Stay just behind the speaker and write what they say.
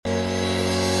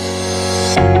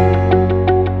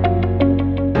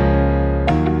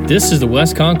This is the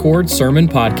West Concord Sermon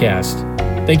Podcast.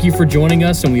 Thank you for joining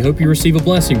us, and we hope you receive a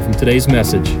blessing from today's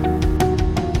message.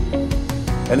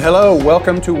 And hello,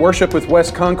 welcome to Worship with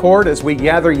West Concord as we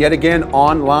gather yet again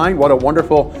online. What a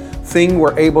wonderful thing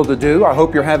we're able to do. I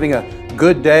hope you're having a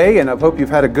good day, and I hope you've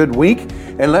had a good week.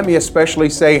 And let me especially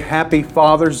say Happy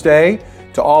Father's Day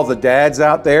to all the dads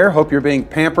out there. Hope you're being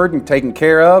pampered and taken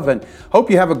care of, and hope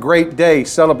you have a great day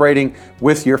celebrating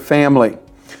with your family.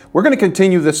 We're going to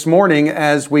continue this morning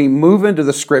as we move into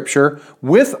the Scripture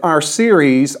with our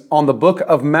series on the book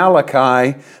of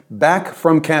Malachi, Back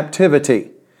from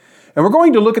Captivity. And we're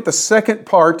going to look at the second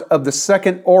part of the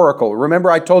second oracle. Remember,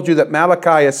 I told you that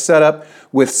Malachi is set up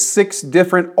with 6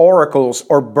 different oracles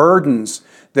or burdens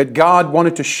that God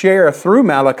wanted to share through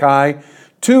Malachi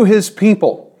to His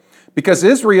people. Because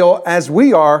Israel, as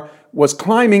we are, was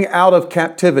climbing out of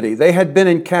captivity. They had been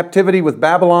in captivity with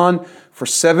Babylon for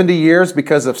 70 years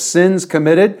because of sins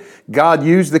committed. God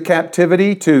used the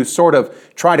captivity to sort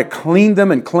of try to clean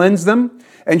them and cleanse them.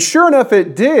 And sure enough,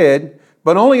 it did,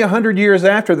 but only 100 years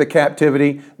after the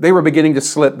captivity, they were beginning to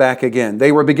slip back again.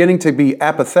 They were beginning to be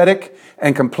apathetic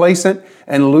and complacent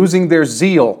and losing their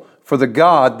zeal for the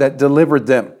God that delivered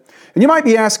them. And you might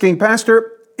be asking,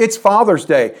 Pastor, it's Father's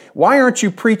Day. Why aren't you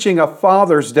preaching a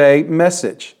Father's Day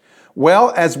message?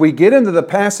 Well, as we get into the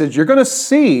passage, you're going to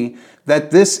see that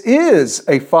this is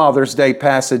a Father's Day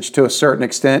passage to a certain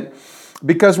extent,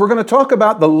 because we're going to talk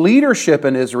about the leadership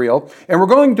in Israel, and we're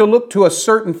going to look to a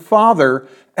certain father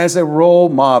as a role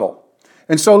model.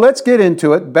 And so let's get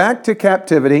into it, back from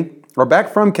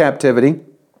captivity.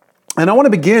 And I want to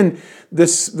begin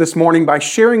this morning by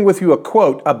sharing with you a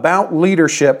quote about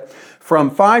leadership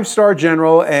from 5-star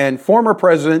general and former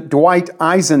President Dwight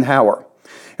Eisenhower.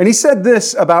 And he said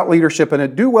this about leadership, and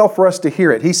it'd do well for us to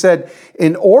hear it. He said,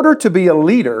 in order to be a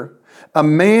leader, a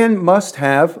man must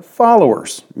have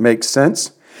followers. Makes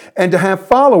sense. And to have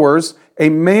followers, a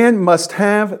man must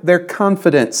have their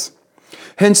confidence.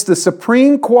 Hence, the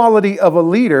supreme quality of a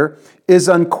leader is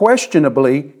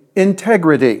unquestionably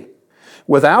integrity.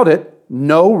 Without it,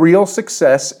 no real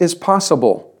success is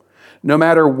possible. No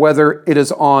matter whether it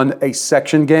is on a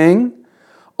section gang,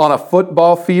 on a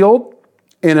football field,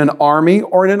 in an army,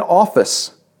 or in an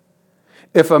office.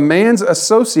 If a man's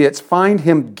associates find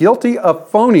him guilty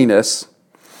of phoniness,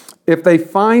 if they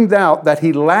find out that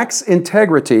he lacks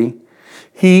integrity,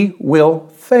 he will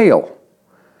fail.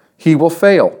 He will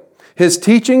fail. His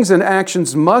teachings and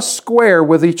actions must square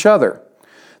with each other.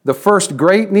 The first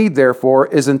great need, therefore,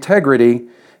 is integrity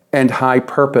and high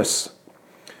purpose.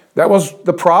 That was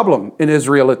the problem in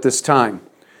Israel at this time.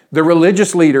 The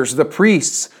religious leaders, the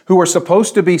priests, who were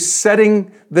supposed to be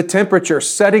setting the temperature,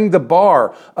 setting the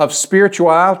bar of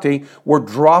spirituality, were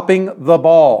dropping the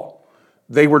ball.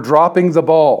 They were dropping the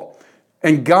ball.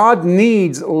 And God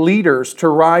needs leaders to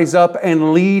rise up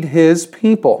and lead His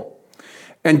people.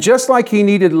 And just like He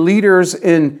needed leaders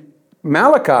in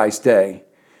Malachi's day,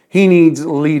 He needs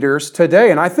leaders today.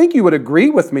 And I think you would agree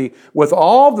with me, with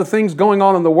all the things going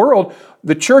on in the world,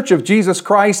 the Church of Jesus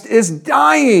Christ is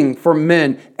dying for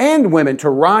men and women to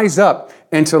rise up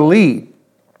and to lead.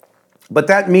 But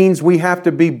that means we have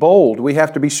to be bold. We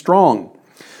have to be strong.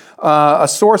 A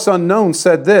source unknown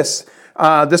said this.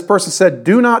 This person said,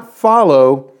 do not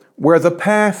follow where the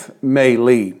path may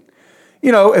lead.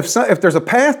 You know, if there's a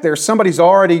path there, somebody's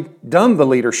already done the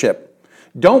leadership.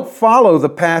 Don't follow the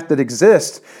path that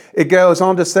exists. It goes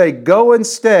on to say, go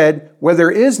instead where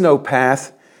there is no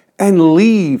path and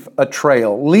leave a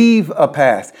trail, leave a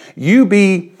path. You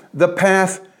be the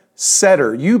path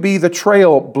setter. You be the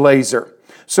trailblazer.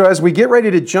 So as we get ready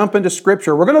to jump into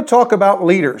Scripture, we're going to talk about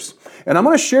leaders. And I'm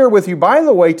going to share with you, by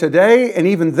the way, today and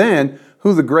even then,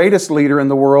 who the greatest leader in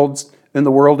the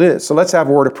world is. So let's have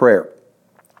a word of prayer.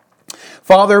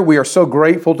 Father, we are so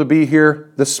grateful to be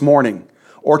here this morning,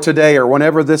 or today, or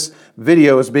whenever this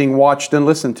video is being watched and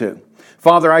listened to.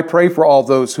 Father, I pray for all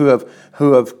those who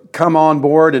have come on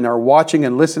board and are watching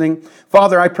and listening.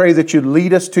 Father, I pray that you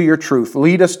lead us to your truth,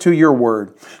 lead us to your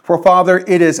word. For Father,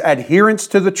 it is adherence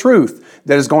to the truth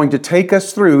that is going to take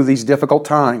us through these difficult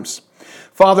times.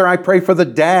 Father, I pray for the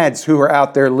dads who are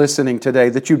out there listening today,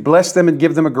 that you bless them and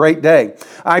give them a great day.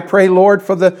 I pray, Lord,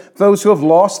 for those who have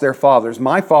lost their fathers.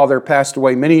 My father passed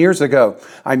away many years ago.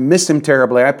 I miss him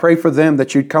terribly. I pray for them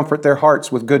that you'd comfort their hearts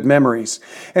with good memories.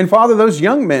 And Father, those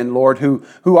young men, Lord, who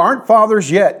aren't fathers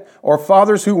yet, or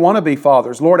fathers who want to be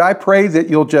fathers, Lord, I pray that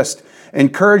you'll just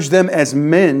encourage them as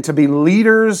men to be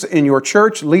leaders in your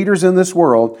church, leaders in this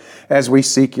world, as we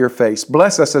seek your face.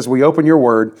 Bless us as we open your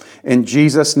word. In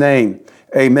Jesus' name,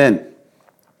 amen.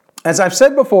 As I've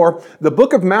said before, the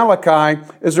book of Malachi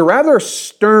is a rather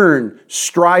stern,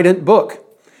 strident book.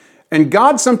 And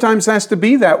God sometimes has to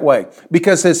be that way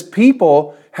because His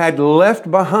people had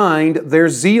left behind their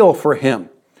zeal for Him.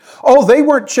 Oh, they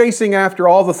weren't chasing after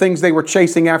all the things they were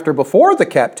chasing after before the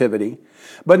captivity,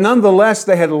 but nonetheless,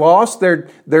 they had lost their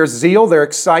zeal, their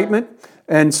excitement,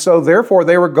 and so therefore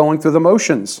they were going through the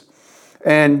motions.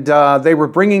 And they were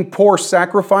bringing poor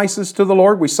sacrifices to the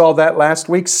Lord. We saw that last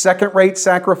week, second-rate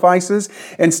sacrifices.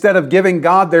 Instead of giving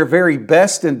God their very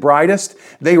best and brightest,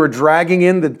 they were dragging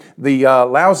in the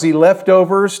lousy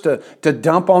leftovers to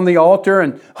dump on the altar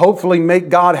and hopefully make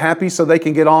God happy so they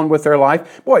can get on with their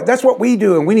life. Boy, that's what we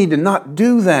do, and we need to not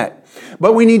do that.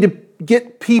 But we need to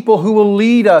get people who will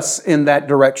lead us in that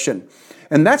direction.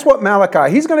 And that's what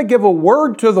Malachi, he's going to give a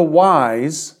word to the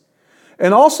wise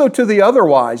and also to the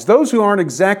otherwise, those who aren't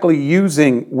exactly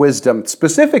using wisdom,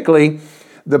 specifically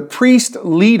the priest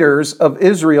leaders of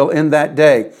Israel in that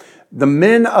day, the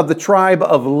men of the tribe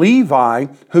of Levi,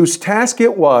 whose task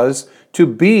it was to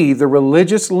be the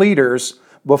religious leaders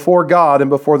before God and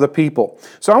before the people.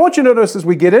 So I want you to notice as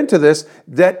we get into this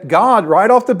that God, right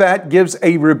off the bat, gives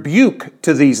a rebuke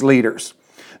to these leaders.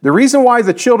 The reason why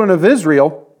the children of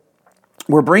Israel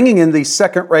were bringing in these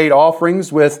second-rate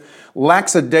offerings with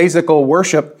lackadaisical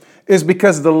worship is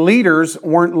because the leaders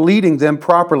weren't leading them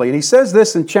properly. And he says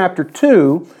this in chapter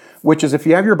 2, which is, if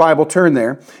you have your Bible, turn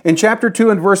there. In chapter 2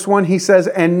 and verse 1, he says,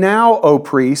 "And now, O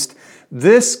priest,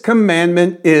 this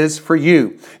commandment is for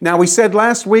you." Now, we said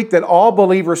last week that all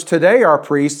believers today are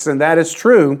priests, and that is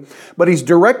true, but he's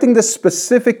directing this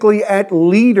specifically at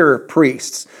leader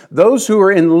priests, those who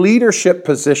are in leadership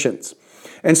positions.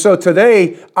 And so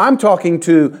today, I'm talking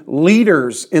to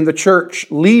leaders in the church,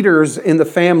 leaders in the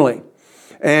family.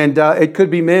 And it could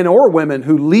be men or women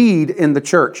who lead in the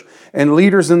church and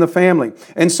leaders in the family.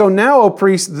 And so now, O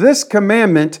priest, this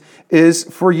commandment is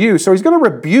for you. So he's going to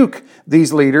rebuke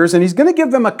these leaders and he's going to give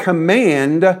them a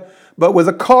command, but with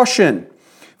a caution.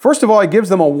 First of all, he gives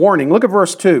them a warning. Look at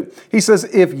verse 2. He says,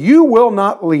 "If you will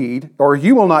not lead, or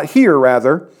you will not hear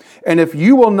rather, and if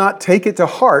you will not take it to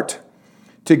heart,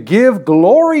 to give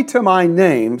glory to my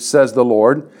name, says the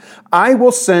Lord, I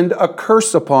will send a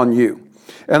curse upon you,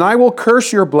 and I will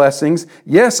curse your blessings.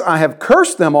 Yes, I have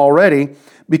cursed them already,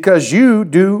 because you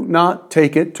do not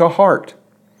take it to heart."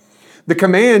 The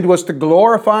command was to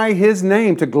glorify His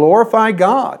name, to glorify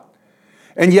God.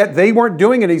 And yet they weren't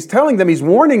doing it. He's telling them, He's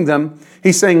warning them.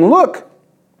 He's saying, look,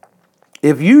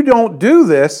 if you don't do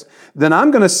this, then I'm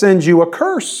going to send you a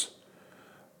curse.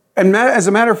 And as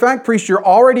a matter of fact, priest, you're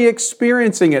already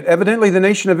experiencing it. Evidently, the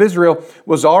nation of Israel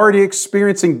was already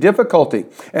experiencing difficulty.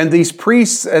 And these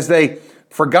priests, as they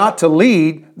forgot to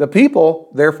lead, the people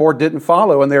therefore didn't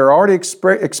follow. And they were already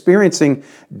experiencing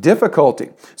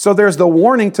difficulty. So there's the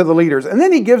warning to the leaders. And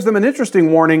then he gives them an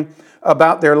interesting warning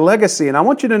about their legacy. And I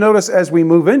want you to notice as we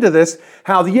move into this,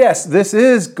 how yes, this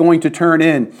is going to turn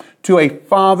into a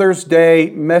Father's Day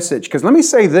message. Because let me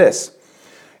say this.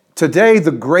 Today,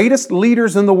 the greatest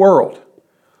leaders in the world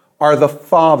are the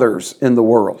fathers in the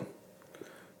world.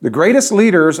 The greatest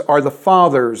leaders are the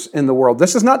fathers in the world.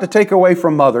 This is not to take away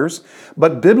from mothers,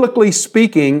 but biblically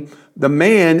speaking, the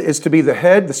man is to be the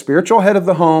head, the spiritual head of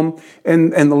the home,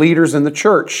 and the leaders in the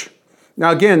church.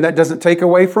 Now again, that doesn't take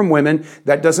away from women.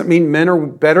 That doesn't mean men are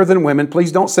better than women.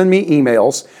 Please don't send me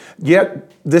emails.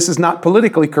 Yet, this is not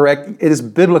politically correct. It is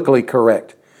biblically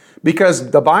correct. Because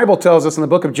the Bible tells us in the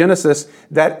book of Genesis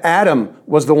that Adam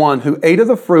was the one who ate of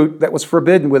the fruit that was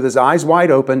forbidden with his eyes wide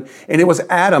open, and it was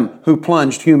Adam who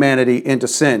plunged humanity into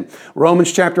sin.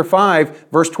 Romans chapter 5,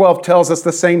 verse 12 tells us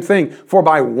the same thing. For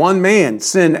by one man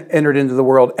sin entered into the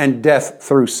world, and death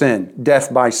through sin,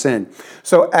 death by sin.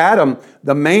 So Adam,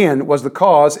 the man, was the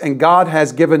cause, and God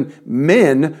has given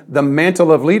men the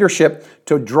mantle of leadership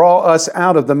to draw us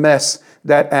out of the mess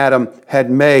that Adam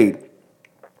had made.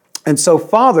 And so,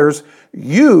 fathers,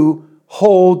 you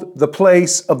hold the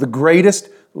place of the greatest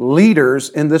leaders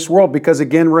in this world. Because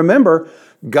again, remember,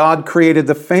 God created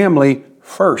the family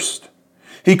first.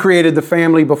 He created the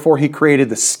family before He created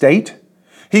the state.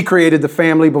 He created the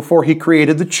family before He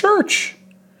created the church.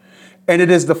 And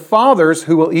it is the fathers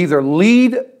who will either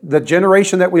lead the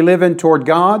generation that we live in toward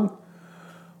God,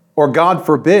 or God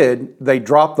forbid, they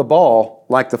drop the ball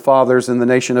like the fathers in the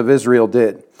nation of Israel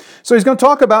did. So he's going to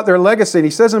talk about their legacy. And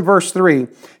he says in verse 3,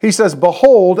 he says,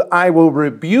 "Behold, I will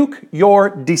rebuke your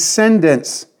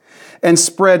descendants and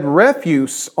spread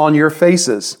refuse on your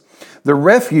faces, the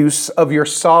refuse of your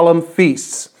solemn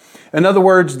feasts." In other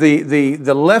words, the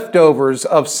leftovers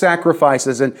of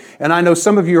sacrifices. And I know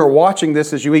some of you are watching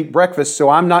this as you eat breakfast, so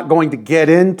I'm not going to get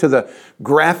into the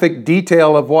graphic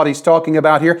detail of what he's talking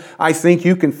about here. I think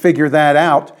you can figure that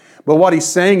out. But what he's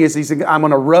saying is, I'm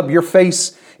going to rub your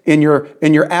face in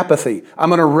your apathy. I'm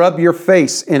going to rub your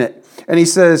face in it. And he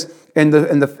says, and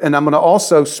I'm going to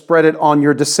also spread it on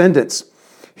your descendants.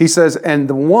 He says, and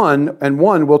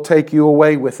one will take you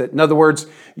away with it. In other words,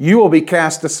 you will be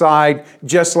cast aside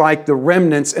just like the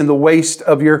remnants and the waste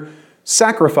of your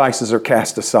sacrifices are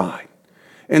cast aside.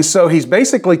 And so he's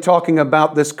basically talking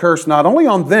about this curse not only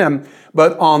on them,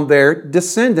 but on their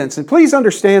descendants. And please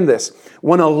understand this.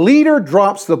 When a leader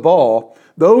drops the ball,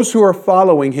 those who are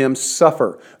following him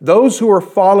suffer. Those who are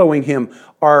following him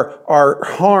are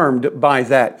harmed by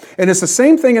that. And it's the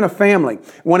same thing in a family.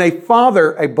 When a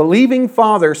father, a believing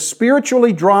father,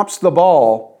 spiritually drops the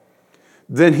ball,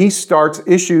 then he starts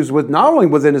issues with not only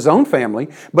within his own family,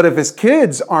 but if his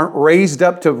kids aren't raised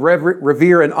up to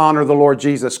revere and honor the Lord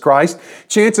Jesus Christ,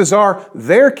 chances are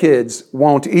their kids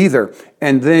won't either.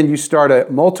 And then you start a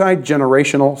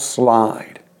multi-generational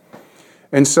slide.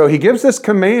 And so he gives this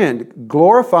command,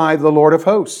 glorify the Lord of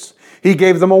hosts. He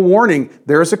gave them a warning,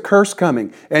 there's a curse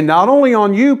coming. And not only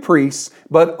on you, priests,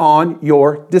 but on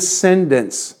your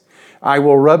descendants. I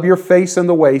will rub your face in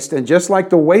the waste, and just like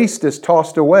the waste is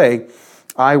tossed away,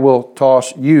 I will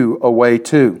toss you away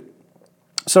too.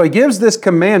 So he gives this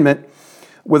commandment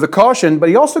with a caution, but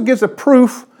he also gives a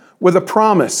proof with a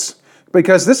promise.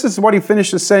 Because this is what he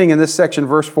finishes saying in this section,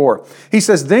 verse 4. He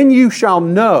says, then you shall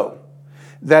know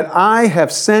that I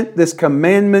have sent this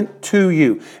commandment to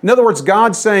you. In other words,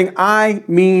 God's saying, I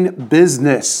mean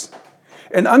business.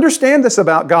 And understand this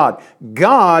about God.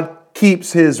 God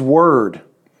keeps His word.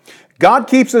 God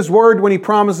keeps His word when He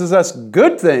promises us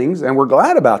good things, and we're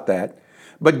glad about that.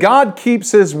 But God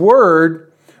keeps His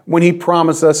word when He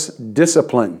promises us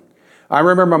discipline. I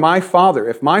remember my father.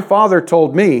 If my father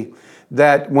told me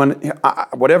that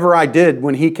whatever I did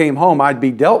when he came home, I'd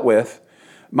be dealt with,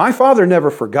 my father never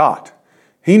forgot.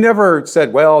 He never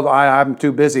said, well, I'm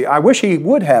too busy. I wish he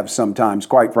would have sometimes,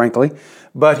 quite frankly.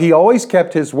 But he always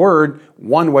kept his word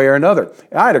one way or another.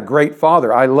 I had a great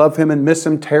father. I love him and miss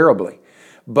him terribly.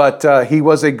 But he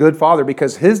was a good father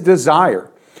because his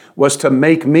desire was to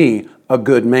make me a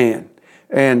good man.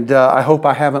 And I hope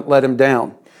I haven't let him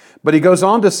down. But he goes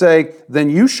on to say, then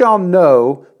you shall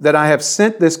know that I have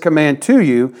sent this command to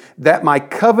you, that my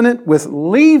covenant with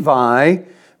Levi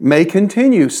may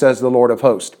continue, says the Lord of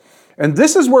hosts. And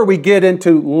this is where we get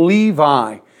into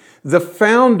Levi, the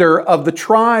founder of the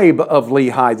tribe of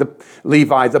Levi,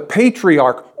 the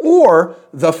patriarch, or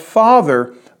the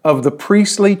father of the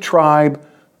priestly tribe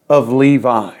of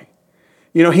Levi.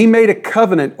 You know, he made a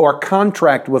covenant or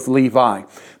contract with Levi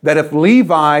that if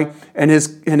Levi and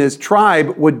his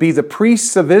tribe would be the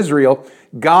priests of Israel,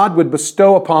 God would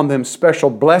bestow upon them special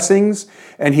blessings,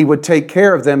 and He would take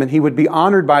care of them, and He would be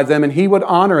honored by them, and He would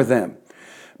honor them.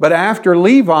 But after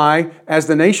Levi, as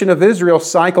the nation of Israel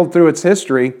cycled through its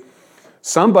history,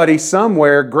 somebody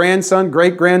somewhere, grandson,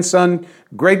 great-grandson,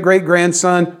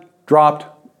 great-great-grandson, dropped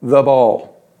the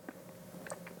ball.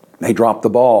 They dropped the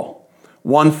ball.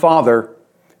 One father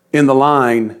in the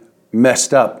line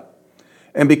messed up.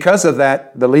 And because of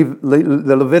that, the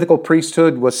Levitical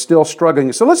priesthood was still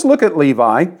struggling. So let's look at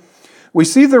Levi. We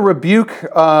see the rebuke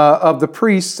of the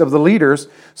priests, of the leaders.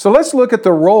 So let's look at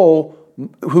the role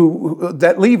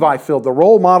that Levi filled, the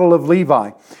role model of Levi.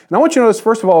 And I want you to notice,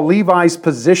 first of all, Levi's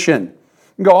position.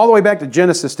 You can go all the way back to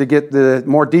Genesis to get the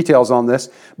more details on this.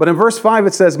 But in verse 5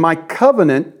 it says, my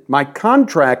covenant, my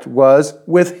contract was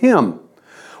with him,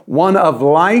 one of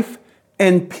life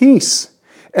and peace.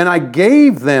 And I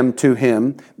gave them to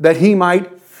him that he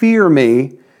might fear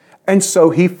me. And so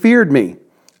he feared me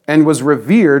and was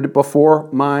revered before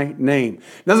my name.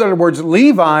 In other words,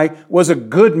 Levi was a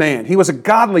good man. He was a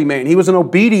godly man. He was an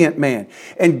obedient man.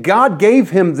 And God gave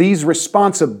him these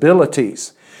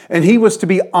responsibilities. And he was to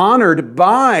be honored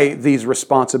by these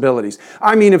responsibilities.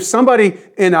 I mean, if somebody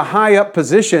in a high up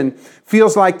position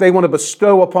feels like they want to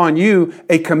bestow upon you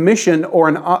a commission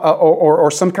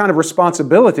or some kind of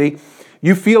responsibility,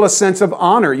 you feel a sense of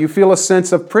honor. You feel a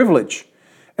sense of privilege.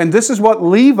 And this is what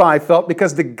Levi felt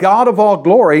because the God of all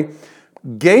glory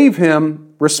gave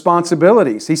him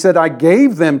responsibilities. He said, I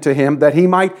gave them to him that he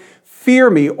might fear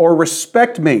me or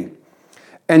respect me.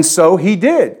 And so he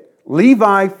did.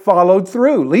 Levi followed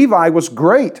through. Levi was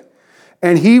great.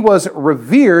 And he was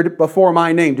revered before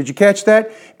my name. Did you catch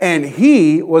that? And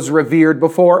he was revered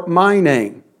before my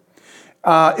name.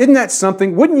 Isn't that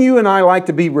something? Wouldn't you and I like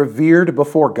to be revered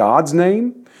before God's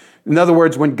name? In other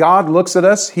words, when God looks at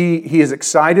us, He is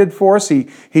excited for us. He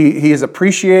is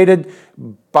appreciated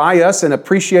by us and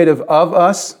appreciative of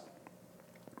us.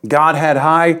 God had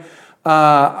a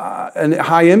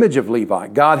high image of Levi.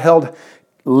 God held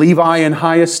Levi in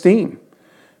high esteem.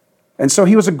 And so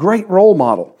he was a great role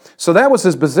model. So that was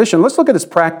his position. Let's look at his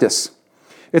practice.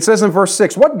 It says in verse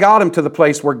 6, what got him to the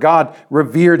place where God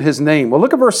revered his name? Well,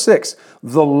 look at verse 6.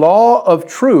 The law of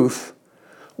truth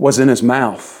was in his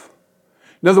mouth.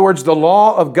 In other words, the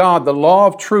law of God, the law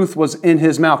of truth was in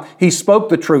his mouth. He spoke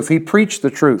the truth. He preached the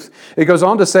truth. It goes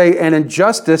on to say, and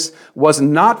injustice was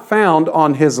not found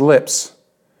on his lips.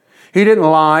 He didn't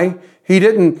lie. He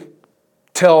didn't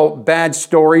tell bad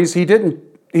stories. He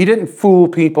didn't fool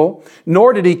people,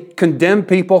 nor did he condemn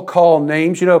people, call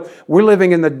names. You know, we're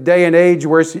living in the day and age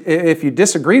where if you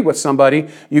disagree with somebody,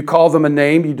 you call them a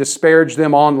name, you disparage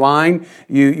them online,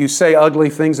 you say ugly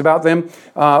things about them.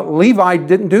 Levi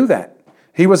didn't do that.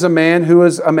 He was a man who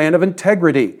was a man of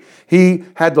integrity. He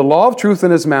had the law of truth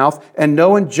in his mouth, and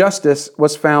no injustice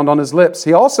was found on his lips.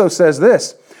 He also says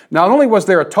this, not only was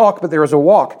there a talk, but there was a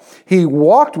walk. He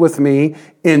walked with me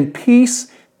in peace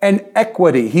and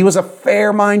equity. He was a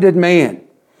fair-minded man.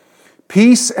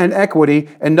 Peace and equity.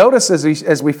 And notice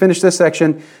as we finish this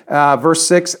section, verse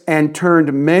 6, and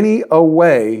turned many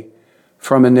away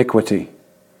from iniquity.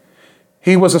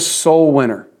 He was a soul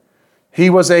winner. He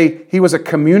was a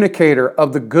communicator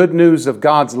of the good news of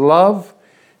God's love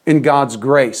and God's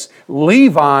grace.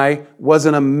 Levi was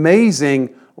an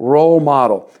amazing role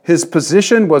model. His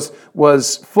position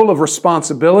was full of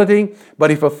responsibility, but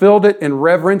he fulfilled it in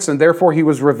reverence, and therefore he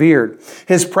was revered.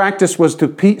 His practice was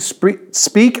to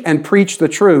speak and preach the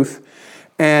truth,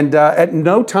 and at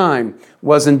no time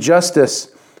was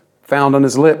injustice found on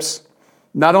his lips.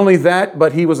 Not only that,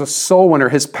 but he was a soul winner.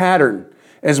 His pattern,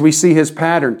 as we see his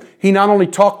pattern, he not only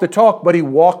talked the talk, but he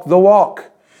walked the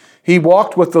walk. He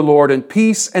walked with the Lord in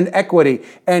peace and equity,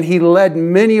 and he led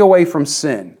many away from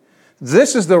sin.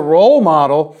 This is the role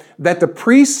model that the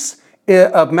priests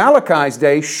of Malachi's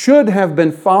day should have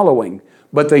been following,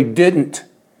 but they didn't.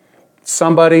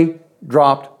 Somebody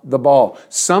dropped the ball.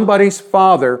 Somebody's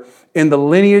father in the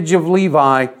lineage of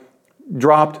Levi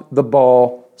dropped the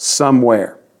ball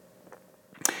somewhere.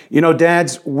 You know,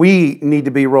 dads, we need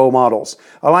to be role models.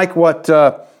 I like what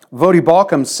Voddie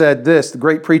Baucham said this, the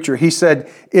great preacher. He said,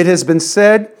 it has been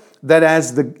said that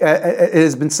as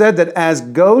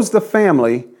goes the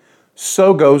family,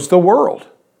 so goes the world.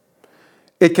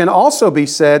 It can also be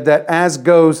said that as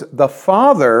goes the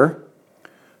father,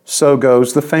 so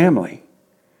goes the family.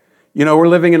 You know, we're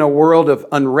living in a world of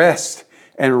unrest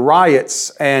and riots,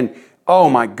 and oh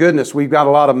my goodness, we've got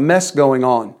a lot of mess going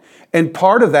on. And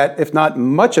part of that, if not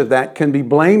much of that, can be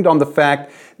blamed on the fact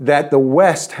that the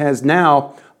West has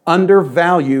now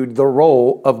undervalued the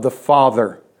role of the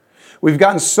father. We've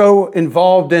gotten so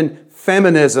involved in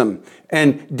feminism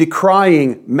and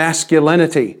decrying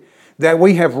masculinity that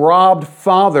we have robbed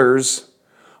fathers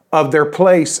of their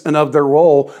place and of their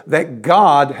role that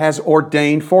God has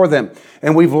ordained for them.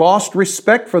 And we've lost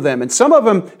respect for them. And some of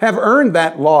them have earned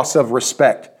that loss of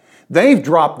respect. They've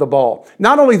dropped the ball.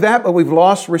 Not only that, but we've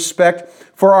lost respect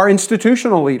for our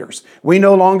institutional leaders. We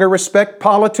no longer respect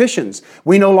politicians.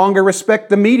 We no longer respect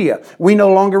the media. We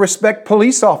no longer respect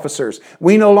police officers.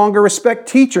 We no longer respect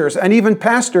teachers and even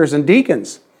pastors and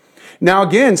deacons. Now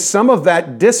again, some of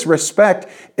that disrespect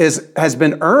has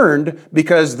been earned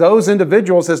because those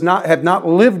individuals have not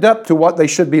lived up to what they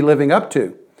should be living up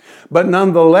to. But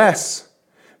nonetheless,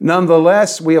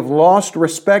 we have lost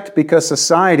respect because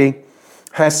society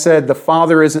has said the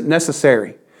father isn't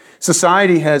necessary.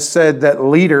 Society has said that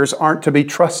leaders aren't to be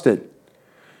trusted.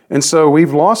 And so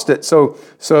we've lost it.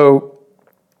 So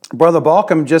Brother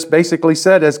Baucham just basically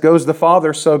said, as goes the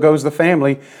father, so goes the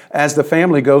family. As the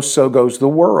family goes, so goes the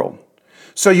world.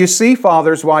 So you see,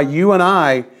 fathers, why you and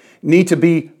I need to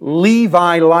be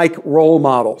Levi-like role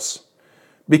models.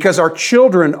 Because our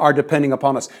children are depending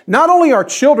upon us. Not only our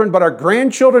children, but our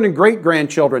grandchildren and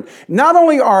great-grandchildren. Not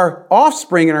only our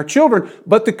offspring and our children,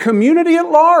 but the community at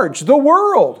large, the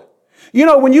world. You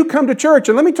know, when you come to church,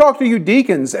 and let me talk to you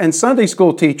deacons and Sunday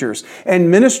school teachers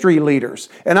and ministry leaders,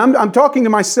 and I'm talking to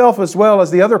myself as well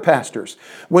as the other pastors.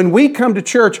 When we come to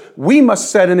church, we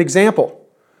must set an example.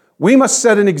 We must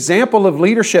set an example of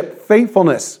leadership,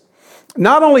 faithfulness,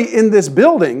 not only in this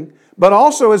building, but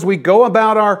also as we go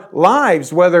about our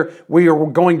lives, whether we are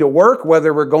going to work,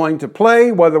 whether we're going to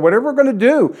play, whatever we're going to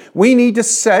do, we need to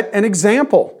set an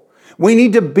example. We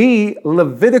need to be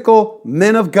Levitical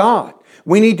men of God.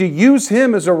 We need to use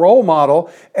Him as a role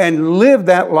model and live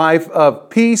that life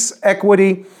of peace,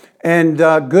 equity, and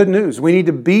good news. We need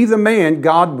to be the man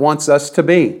God wants us to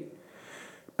be.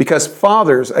 Because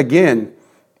fathers, again,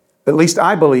 at least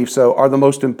I believe so, are the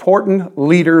most important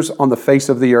leaders on the face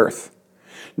of the earth.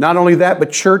 Not only that,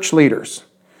 but church leaders.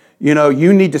 You know,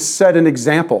 you need to set an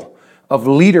example of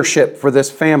leadership for this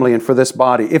family and for this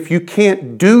body. If you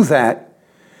can't do that,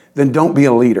 then don't be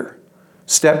a leader.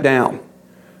 Step down.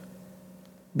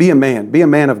 Be a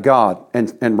man of God,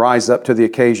 and rise up to the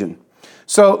occasion.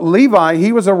 So Levi,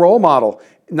 he was a role model,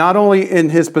 not only in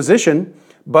his position,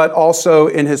 but also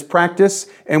in his practice,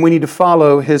 and we need to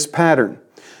follow his pattern.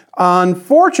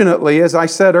 Unfortunately, as I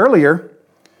said earlier,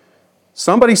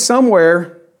 somebody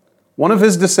somewhere, one of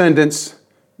his descendants,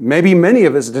 maybe many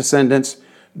of his descendants,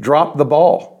 dropped the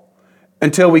ball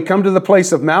until we come to the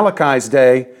place of Malachi's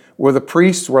day where the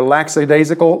priests were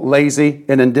lackadaisical, lazy,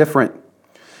 and indifferent.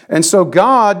 And so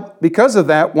God, because of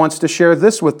that, wants to share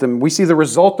this with them. We see the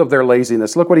result of their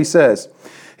laziness. Look what he says.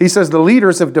 He says, the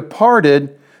leaders have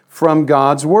departed from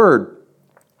God's word.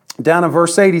 Down in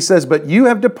verse 8, he says, but you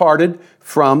have departed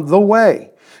from the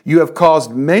way. You have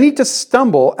caused many to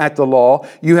stumble at the law.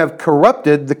 You have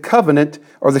corrupted the covenant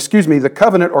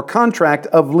or contract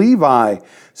of Levi,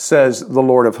 says the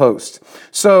Lord of hosts.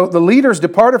 So the leaders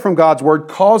departed from God's word,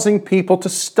 causing people to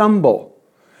stumble.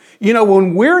 You know,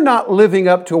 when we're not living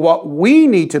up to what we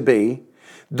need to be,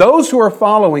 those who are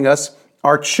following us,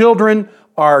 our children,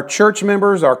 our church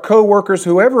members, our co-workers,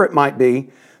 whoever it might be,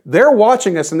 they're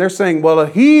watching us and they're saying, well,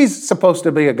 if he's supposed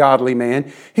to be a godly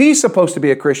man, he's supposed to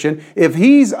be a Christian. If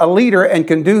he's a leader and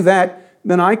can do that,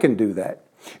 then I can do that.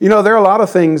 You know, there are a lot of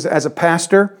things as a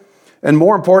pastor, and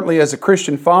more importantly as a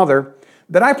Christian father,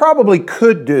 that I probably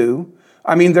could do.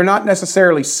 I mean, they're not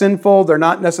necessarily sinful, they're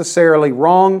not necessarily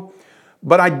wrong,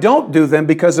 but I don't do them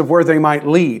because of where they might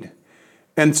lead.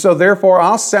 And so therefore,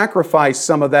 I'll sacrifice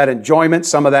some of that enjoyment,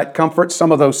 some of that comfort,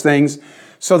 some of those things,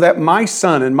 so that my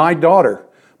son and my daughter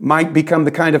might become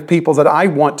the kind of people that I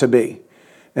want to be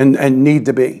and need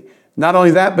to be. Not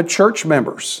only that, but church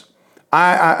members.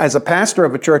 I, as a pastor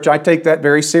of a church, I take that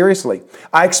very seriously.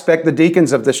 I expect the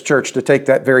deacons of this church to take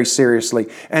that very seriously,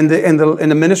 and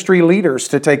the ministry leaders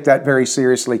to take that very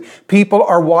seriously. People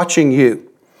are watching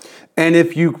you. And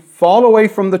if you fall away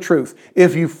from the truth,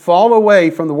 if you fall away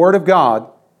from the Word of God,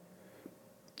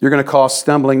 you're going to cause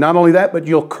stumbling. Not only that, but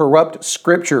you'll corrupt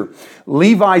Scripture.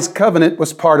 Levi's covenant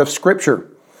was part of Scripture.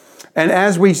 And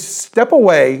as we step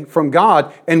away from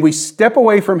God and we step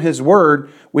away from His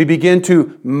Word, we begin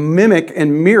to mimic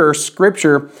and mirror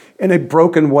Scripture in a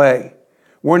broken way.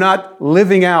 We're not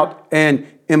living out and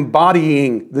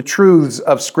embodying the truths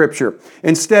of Scripture.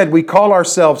 Instead, we call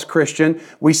ourselves Christian.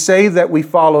 We say that we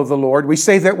follow the Lord. We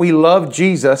say that we love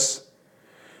Jesus.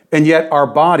 And yet our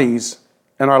bodies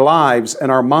and our lives and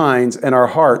our minds and our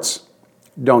hearts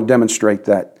don't demonstrate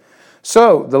that.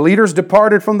 So the leaders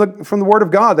departed from the Word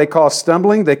of God. They caused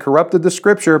stumbling. They corrupted the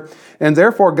Scripture. And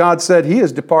therefore God said He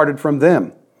has departed from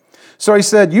them. So He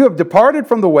said, you have departed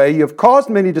from the way. You have caused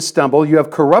many to stumble. You have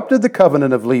corrupted the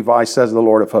covenant of Levi, says the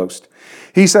Lord of hosts.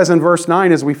 He says in verse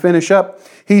 9 as we finish up,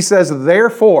 He says,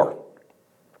 therefore,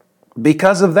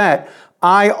 because of that,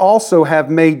 I also have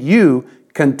made you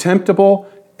contemptible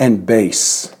and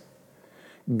base.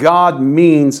 God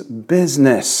means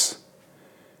business.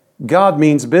 God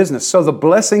means business. So the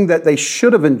blessing that they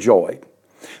should have enjoyed,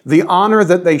 the honor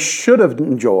that they should have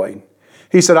enjoyed,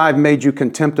 He said, I've made you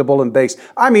contemptible and base.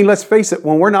 I mean, let's face it,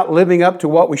 when we're not living up to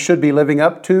what we should be living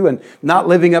up to and not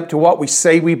living up to what we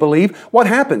say we believe, what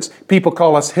happens? People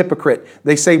call us hypocrite.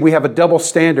 They say we have a double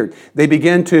standard. They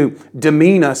begin to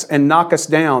demean us and knock us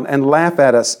down and laugh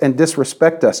at us and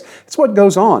disrespect us. It's what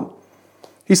goes on.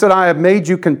 He said, I have made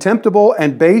you contemptible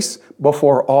and base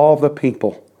before all the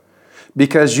people,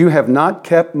 because you have not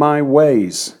kept my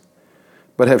ways,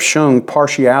 but have shown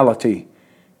partiality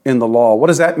in the law. What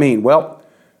does that mean? Well,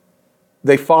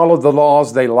 they followed the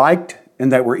laws they liked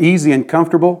and that were easy and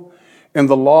comfortable, and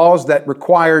the laws that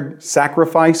required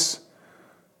sacrifice,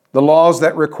 the laws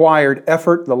that required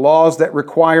effort, the laws that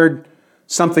required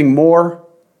something more,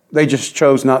 they just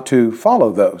chose not to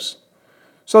follow those.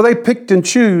 So they picked and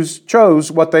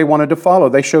chose what they wanted to follow.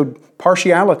 They showed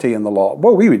partiality in the law.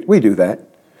 Well, we do that.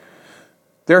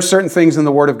 There are certain things in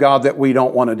the Word of God that we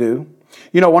don't want to do.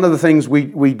 You know, one of the things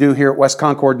we do here at West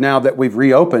Concord now that we've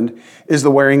reopened is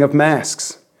the wearing of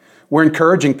masks. We're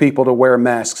encouraging people to wear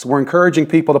masks. We're encouraging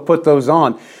people to put those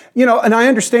on. You know, and I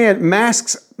understand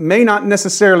masks may not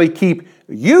necessarily keep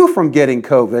you from getting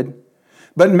COVID,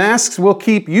 but masks will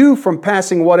keep you from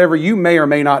passing whatever you may or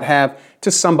may not have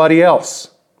to somebody else.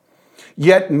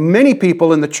 Yet many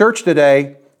people in the church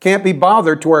today can't be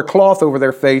bothered to wear a cloth over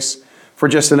their face for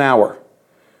just an hour.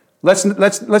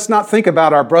 Let's not think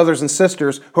about our brothers and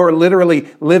sisters who are literally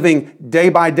living day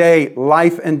by day,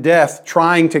 life and death,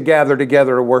 trying to gather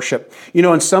together to worship. You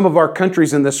know, in some of our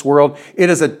countries in this world, it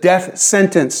is a death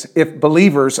sentence if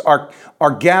believers are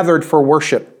gathered for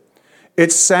worship.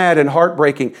 It's sad and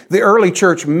heartbreaking. The early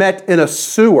church met in a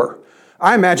sewer.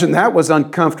 I imagine that was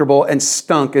uncomfortable and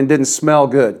stunk and didn't smell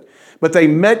good. But they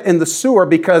met in the sewer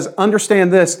because,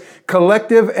 understand this,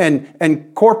 collective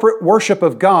and corporate worship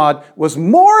of God was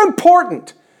more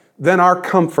important than our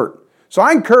comfort. So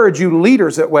I encourage you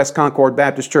leaders at West Concord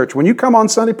Baptist Church, when you come on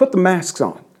Sunday, put the masks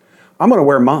on. I'm going to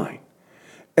wear mine.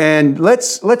 And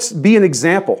let's be an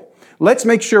example. Let's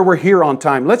make sure we're here on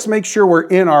time. Let's make sure we're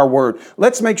in our word.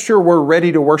 Let's make sure we're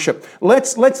ready to worship.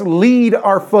 Let's lead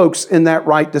our folks in that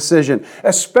right decision,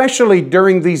 especially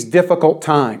during these difficult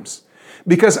times.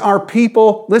 Because our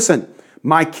people, listen,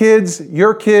 my kids,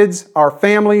 your kids, our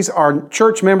families, our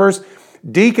church members,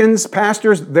 deacons,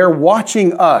 pastors, they're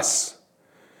watching us.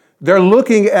 They're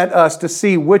looking at us to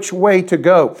see which way to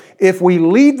go. If we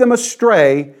lead them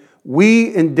astray,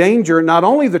 we endanger not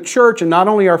only the church and not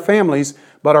only our families,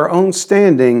 but our own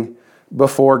standing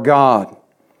before God.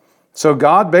 So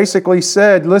God basically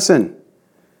said, listen,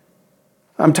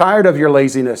 I'm tired of your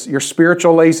laziness, your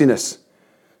spiritual laziness.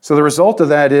 So the result of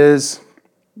that is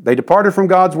they departed from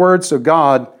God's word, so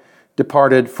God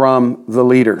departed from the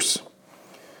leaders.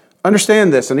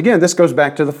 Understand this, and again, this goes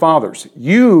back to the fathers.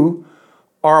 You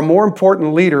are a more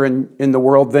important leader in the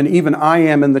world than even I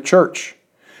am in the church.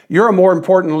 You're a more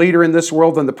important leader in this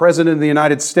world than the President of the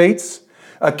United States,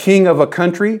 a king of a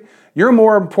country. You're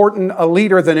more important a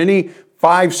leader than any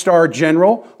five-star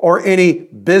general or any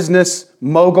business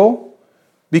mogul,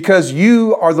 because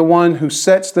you are the one who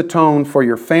sets the tone for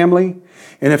your family.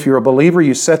 And if you're a believer,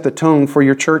 you set the tone for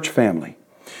your church family.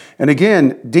 And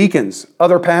again, deacons,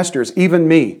 other pastors, even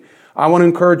me, I want to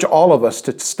encourage all of us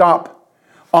to stop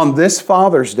on this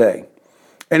Father's Day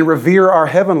and revere our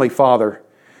Heavenly Father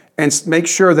and make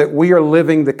sure that we are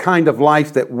living the kind of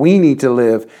life that we need to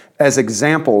live as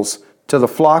examples to the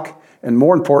flock and,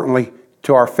 more importantly,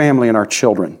 to our family and our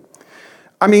children.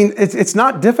 I mean, it's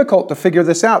not difficult to figure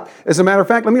this out. As a matter of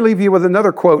fact, let me leave you with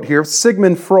another quote here.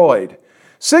 Sigmund Freud.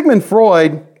 Sigmund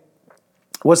Freud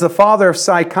was the father of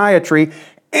psychiatry,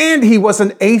 and he was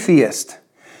an atheist.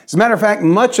 As a matter of fact,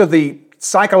 much of the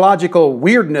psychological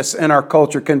weirdness in our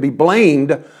culture can be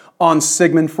blamed on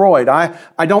Sigmund Freud.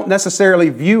 I don't necessarily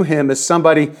view him as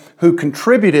somebody who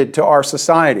contributed to our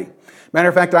society. Matter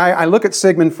of fact, I look at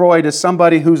Sigmund Freud as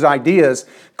somebody whose ideas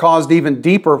caused even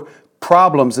deeper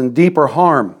problems and deeper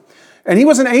harm. And he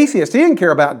was an atheist. He didn't care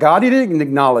about God. He didn't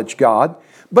acknowledge God.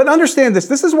 But understand this.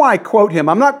 This is why I quote him.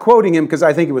 I'm not quoting him because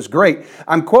I think it was great.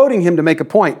 I'm quoting him to make a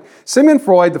point. Sigmund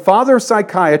Freud, the father of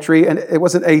psychiatry, and it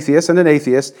was an atheist and an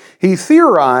atheist, he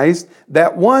theorized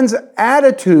that one's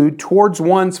attitude towards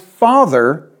one's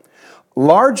father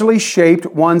largely shaped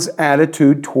one's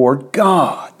attitude toward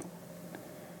God.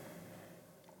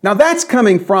 Now that's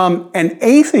coming from an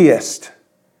atheist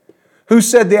who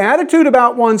said the attitude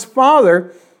about one's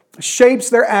father shapes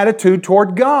their attitude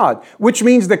toward God, which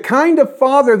means the kind of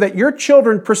father that your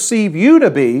children perceive you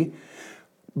to be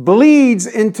bleeds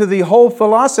into the whole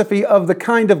philosophy of the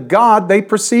kind of God they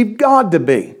perceive God to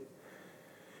be.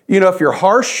 You know, if you're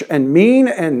harsh and mean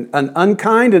and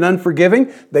unkind and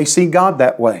unforgiving, they see God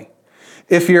that way.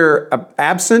 If you're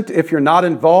absent, if you're not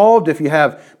involved, if you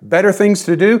have better things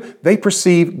to do, they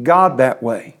perceive God that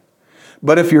way.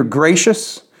 But if you're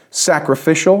gracious,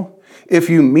 sacrificial, if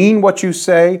you mean what you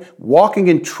say, walking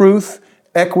in truth,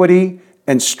 equity,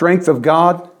 and strength of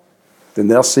God, then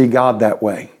they'll see God that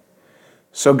way.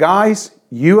 So guys,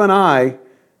 you and I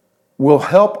will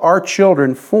help our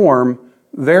children form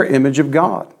their image of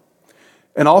God.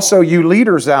 And also you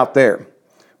leaders out there,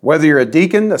 whether you're a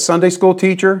deacon, a Sunday school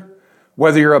teacher,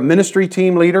 whether you're a ministry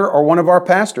team leader or one of our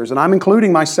pastors, and I'm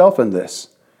including myself in this,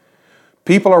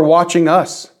 people are watching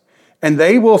us. And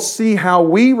they will see how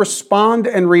we respond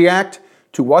and react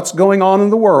to what's going on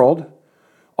in the world,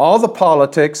 all the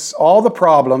politics, all the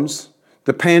problems,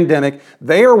 the pandemic.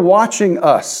 They are watching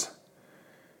us.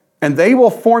 And they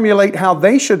will formulate how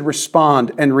they should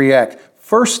respond and react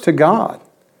first to God.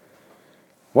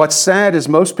 What's sad is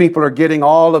most people are getting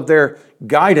all of their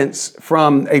guidance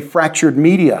from a fractured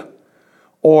media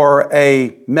or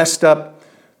a messed up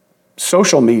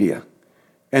social media.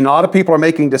 And a lot of people are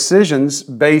making decisions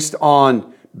based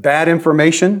on bad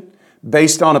information,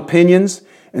 based on opinions,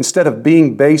 instead of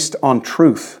being based on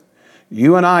truth.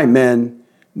 You and I, men,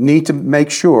 need to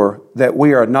make sure that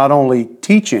we are not only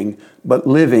teaching, but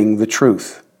living the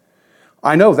truth.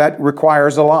 I know that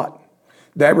requires a lot.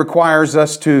 That requires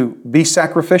us to be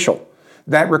sacrificial.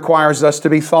 That requires us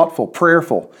to be thoughtful,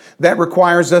 prayerful. That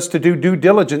requires us to do due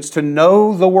diligence to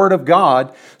know the Word of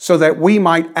God so that we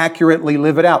might accurately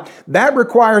live it out. That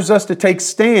requires us to take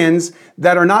stands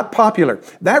that are not popular.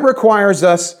 That requires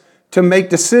us to make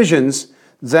decisions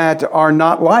that are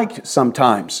not liked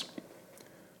sometimes.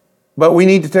 But we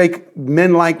need to take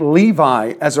men like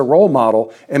Levi as a role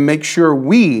model and make sure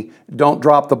we don't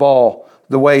drop the ball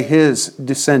the way his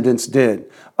descendants did.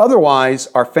 Otherwise,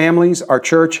 our families, our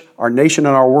church, our nation,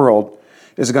 and our world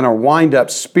is going to wind up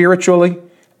spiritually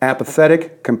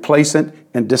apathetic, complacent,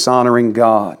 and dishonoring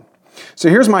God. So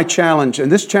here's my challenge,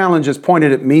 and this challenge is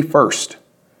pointed at me first.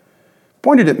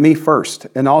 Pointed at me first,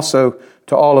 and also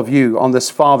to all of you on this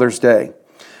Father's Day.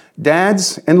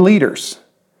 Dads and leaders,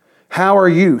 how are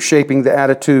you shaping the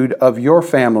attitude of your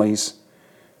families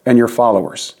and your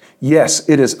followers? Yes,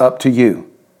 it is up to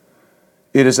you.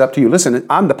 It is up to you. Listen,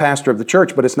 I'm the pastor of the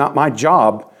church, but it's not my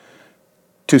job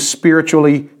to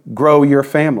spiritually grow your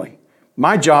family.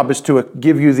 My job is to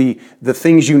give you the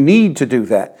things you need to do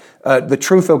that. The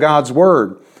truth of God's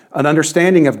Word, an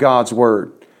understanding of God's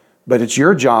Word. But it's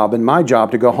your job and my job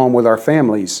to go home with our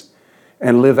families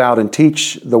and live out and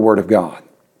teach the Word of God.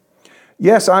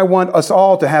 Yes, I want us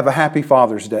all to have a happy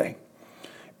Father's Day.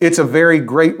 It's a very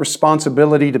great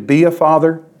responsibility to be a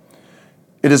father.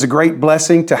 It is a great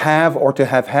blessing to have or to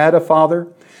have had a father.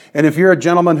 And if you're a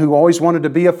gentleman who always wanted to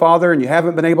be a father and you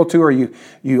haven't been able to, or you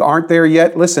aren't there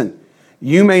yet, listen,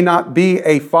 you may not be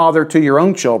a father to your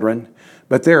own children,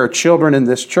 but there are children in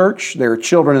this church, there are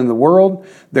children in the world,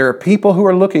 there are people who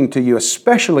are looking to you,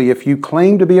 especially if you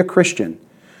claim to be a Christian.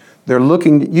 They're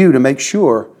looking at you to make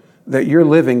sure that you're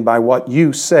living by what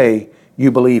you say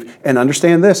you believe. And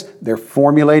understand this, they're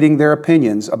formulating their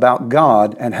opinions about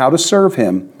God and how to serve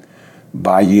Him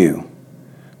by you.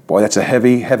 Boy, that's a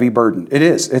heavy, heavy burden. It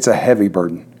is. It's a heavy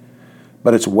burden.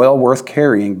 But it's well worth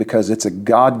carrying because it's a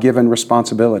God-given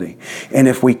responsibility. And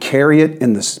if we carry it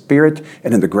in the Spirit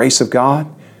and in the grace of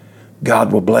God,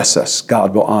 God will bless us.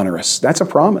 God will honor us. That's a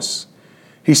promise.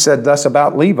 He said thus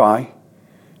about Levi,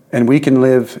 and we can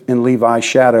live in Levi's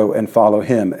shadow and follow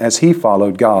him as he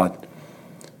followed God.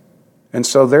 And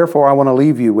so therefore I want to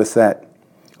leave you with that,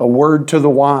 a word to the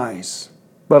wise,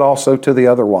 but also to the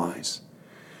otherwise.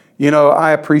 You know,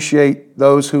 I appreciate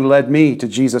those who led me to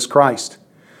Jesus Christ.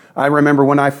 I remember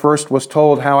when I first was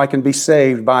told how I can be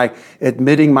saved by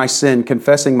admitting my sin,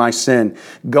 confessing my sin,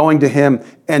 going to Him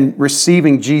and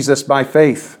receiving Jesus by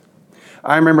faith.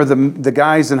 I remember the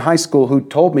guys in high school who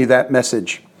told me that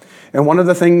message. And one of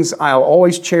the things I'll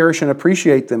always cherish and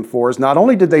appreciate them for is not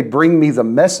only did they bring me the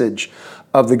message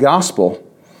of the gospel,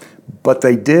 but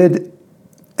they did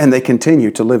and they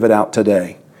continue to live it out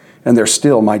today. And they're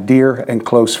still my dear and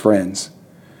close friends.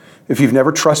 If you've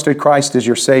never trusted Christ as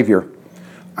your Savior,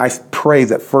 I pray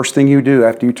that first thing you do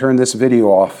after you turn this video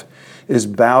off is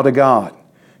bow to God.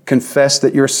 Confess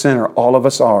that you're a sinner. All of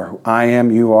us are. I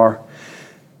am, you are.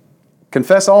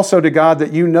 Confess also to God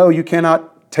that you know you cannot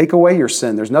take away your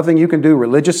sin. There's nothing you can do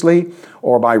religiously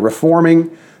or by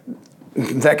reforming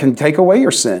that can take away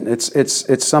your sin.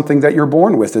 It's something that you're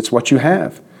born with. It's what you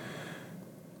have.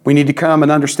 We need to come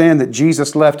and understand that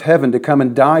Jesus left heaven to come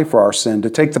and die for our sin, to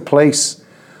take the place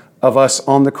of us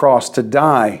on the cross, to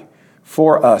die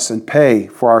for us and pay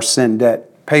for our sin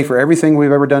debt, pay for everything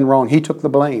we've ever done wrong. He took the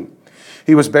blame.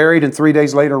 He was buried and 3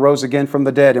 days later rose again from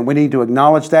the dead. And we need to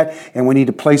acknowledge that, and we need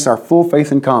to place our full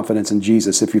faith and confidence in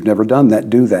Jesus. If you've never done that,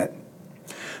 do that.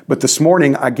 But this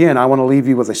morning, again, I want to leave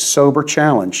you with a sober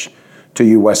challenge to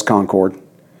you, West Concord,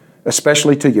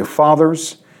 especially to your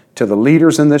fathers, to the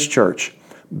leaders in this church.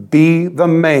 Be the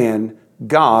man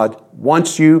God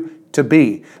wants you to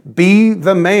be. Be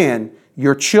the man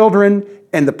your children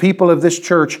and the people of this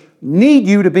church need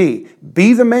you to be.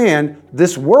 Be the man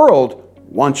this world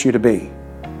wants you to be.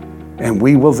 And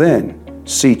we will then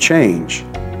see change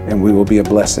and we will be a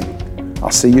blessing.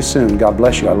 I'll see you soon. God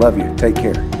bless you. I love you. Take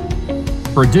care.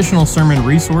 For additional sermon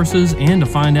resources and to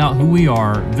find out who we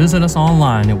are, visit us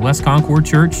online at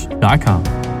westconcordchurch.com.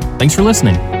 Thanks for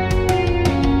listening.